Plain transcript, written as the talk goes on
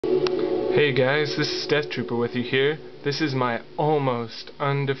Hey guys, this is DEATHTROOPER with you here. This is my almost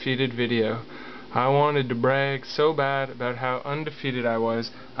undefeated video. I wanted to brag so bad about how undefeated I was.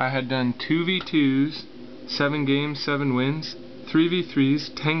 I had done 2v2s, 7 games, 7 wins,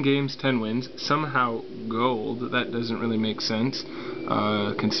 3v3s, 10 games, 10 wins, somehow gold. That doesn't really make sense,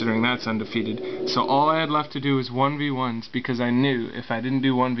 considering that's undefeated. So all I had left to do was 1v1s, because I knew if I didn't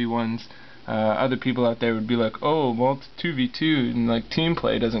do 1v1s, other people out there would be like, oh, well, it's 2v2 and like team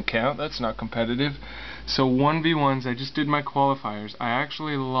play doesn't count, that's not competitive. So 1v1s, I just did my qualifiers. I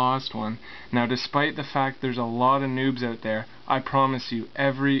actually lost one. Now, despite the fact there's a lot of noobs out there, I promise you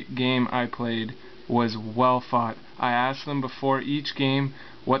every game I played was well fought. I asked them before each game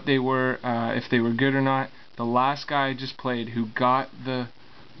what they were, if they were good or not. The last guy I just played who got the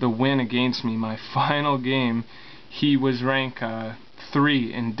win against me, my final game, he was rank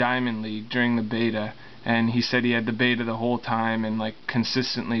 3 in Diamond League during the beta, and he said he had the beta the whole time and like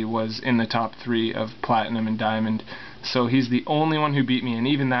consistently was in the top 3 of Platinum and Diamond. So he's the only one who beat me, and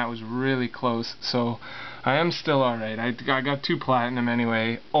even that was really close. So I am still alright. I got 2 Platinum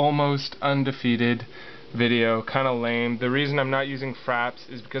anyway. Almost undefeated video. Kinda lame. The reason I'm not using fraps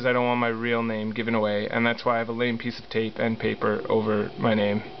is because I don't want my real name given away, and that's why I have a lame piece of tape and paper over my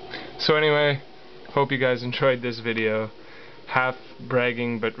name. So anyway, hope you guys enjoyed this video. Half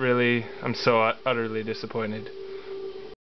bragging, but really I'm so utterly disappointed.